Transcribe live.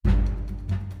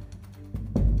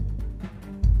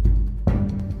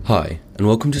Hi, and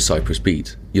welcome to Cyprus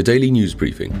Beat, your daily news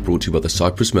briefing brought to you by the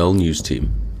Cyprus Mail news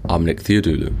team. I'm Nick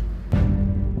Theodoulou.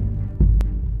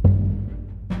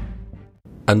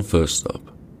 And first up,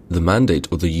 the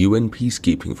mandate of the UN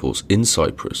peacekeeping force in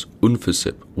Cyprus,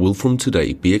 Unficyp, will from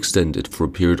today be extended for a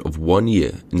period of 1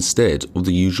 year instead of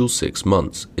the usual 6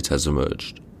 months, it has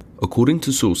emerged. According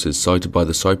to sources cited by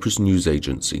the Cyprus news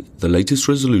agency, the latest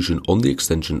resolution on the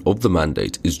extension of the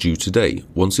mandate is due today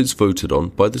once it's voted on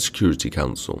by the Security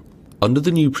Council. Under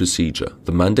the new procedure,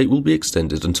 the mandate will be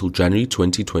extended until January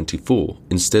 2024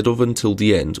 instead of until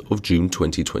the end of June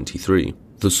 2023.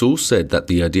 The source said that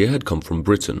the idea had come from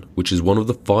Britain, which is one of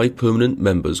the 5 permanent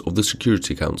members of the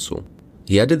Security Council.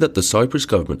 He added that the Cyprus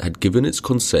government had given its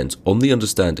consent on the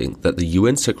understanding that the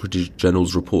UN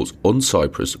Secretary-General's reports on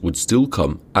Cyprus would still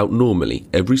come out normally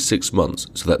every 6 months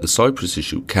so that the Cyprus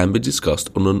issue can be discussed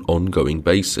on an ongoing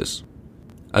basis.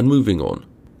 And moving on,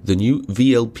 the new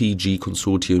VLPG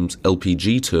Consortium's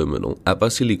LPG terminal at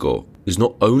Vasiliko is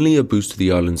not only a boost to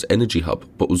the island's energy hub,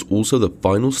 but was also the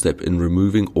final step in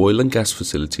removing oil and gas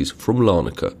facilities from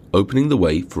Larnaca, opening the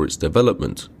way for its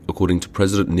development, according to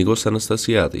President Nikos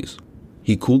Anastasiadis.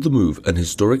 He called the move an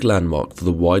historic landmark for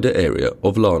the wider area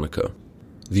of Larnaca.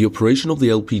 The operation of the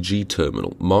LPG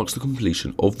terminal marks the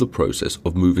completion of the process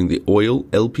of moving the oil,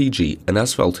 LPG and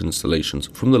asphalt installations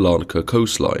from the Larnaca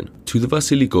coastline to the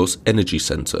Vasilikos Energy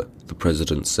Centre, the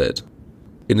President said.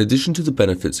 In addition to the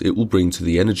benefits it will bring to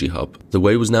the energy hub, the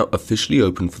way was now officially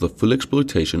open for the full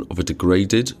exploitation of a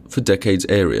degraded for decades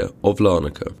area of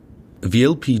Larnaca.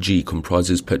 VLPG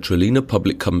comprises Petrolina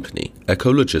Public Company,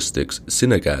 Ecologistics,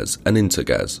 Synagas and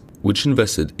Intergas, which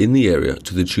invested in the area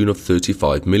to the tune of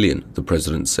 35 million, the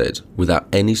President said, without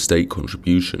any state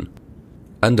contribution.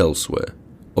 And elsewhere,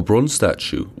 a bronze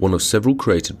statue, one of several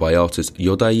created by artist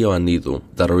Yoda Ioannidou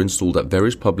that are installed at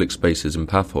various public spaces in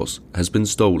Paphos, has been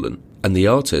stolen, and the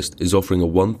artist is offering a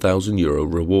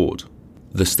 €1,000 reward.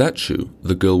 The statue,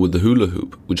 the girl with the hula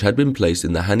hoop, which had been placed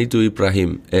in the Hanidou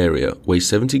Ibrahim area, weighs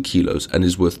 70 kilos and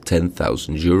is worth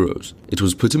 €10,000. It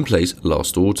was put in place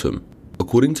last autumn.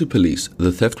 According to police,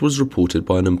 the theft was reported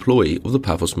by an employee of the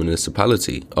Paphos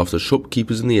municipality after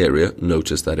shopkeepers in the area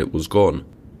noticed that it was gone.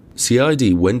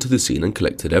 CID went to the scene and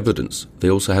collected evidence. They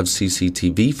also have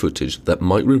CCTV footage that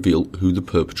might reveal who the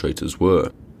perpetrators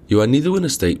were. Ioannidou in a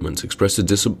statement expressed a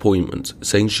disappointment,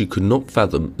 saying she could not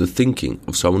fathom the thinking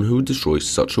of someone who would destroy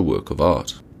such a work of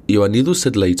art. Ioannidou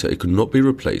said later it could not be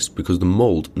replaced because the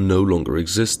mould no longer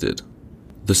existed.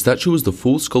 The statue was the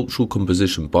 4th sculptural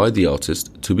composition by the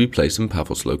artist to be placed in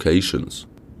Paphos locations.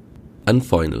 And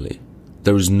finally,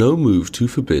 there is no move to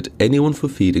forbid anyone for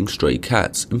feeding stray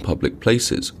cats in public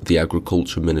places, the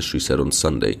Agriculture Ministry said on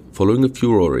Sunday, following a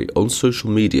furore on social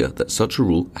media that such a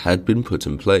rule had been put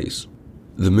in place.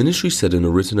 The ministry said in a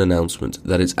written announcement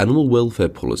that its animal welfare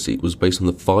policy was based on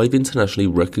the 5 internationally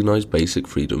recognized basic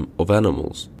freedom of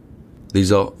animals.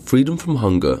 These are freedom from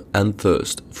hunger and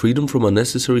thirst, freedom from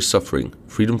unnecessary suffering,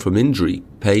 freedom from injury,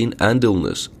 pain and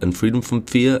illness, and freedom from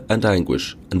fear and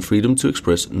anguish, and freedom to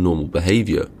express normal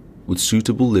behavior, with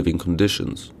suitable living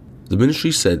conditions. The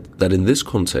ministry said that in this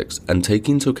context, and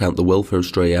taking into account the welfare of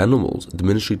stray animals, the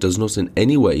ministry does not in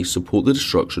any way support the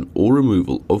destruction or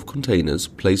removal of containers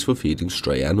placed for feeding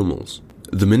stray animals.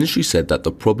 The ministry said that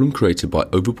the problem created by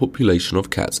overpopulation of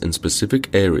cats in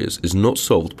specific areas is not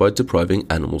solved by depriving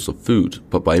animals of food,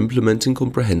 but by implementing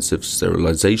comprehensive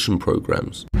sterilization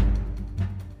programs.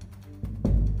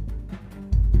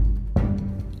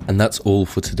 And that's all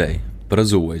for today. But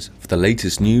as always, for the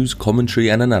latest news, commentary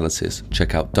and analysis,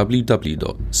 check out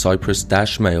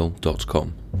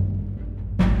www.cyprus-mail.com.